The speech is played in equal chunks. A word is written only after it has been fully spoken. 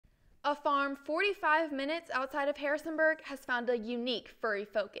A farm 45 minutes outside of Harrisonburg has found a unique furry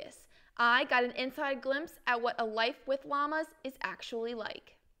focus. I got an inside glimpse at what a life with llamas is actually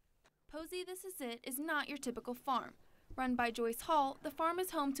like. Posey This Is It is not your typical farm. Run by Joyce Hall, the farm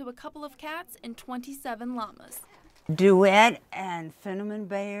is home to a couple of cats and 27 llamas. Duet and Cinnamon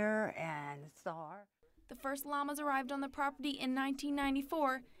Bear and Star. The first llamas arrived on the property in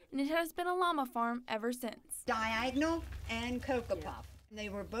 1994, and it has been a llama farm ever since. Diagonal and Cocoa Puff. They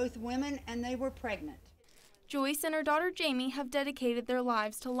were both women and they were pregnant. Joyce and her daughter Jamie have dedicated their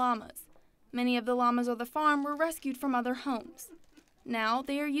lives to llamas. Many of the llamas on the farm were rescued from other homes. Now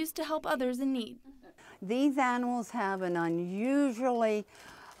they are used to help others in need. These animals have an unusually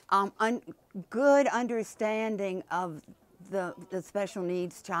good understanding of the special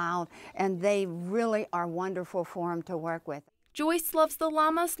needs child, and they really are wonderful for them to work with. Joyce loves the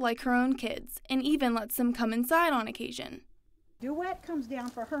llamas like her own kids and even lets them come inside on occasion. Duet comes down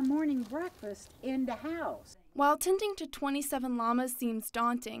for her morning breakfast in the house. While tending to 27 llamas seems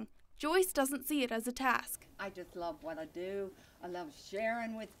daunting, Joyce doesn't see it as a task. I just love what I do. I love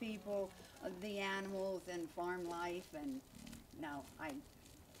sharing with people the animals and farm life, and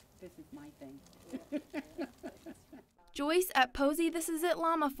this is my thing. Joyce at Posey This Is It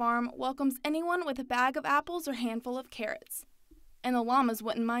Llama Farm welcomes anyone with a bag of apples or handful of carrots. And the llamas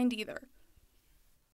wouldn't mind either.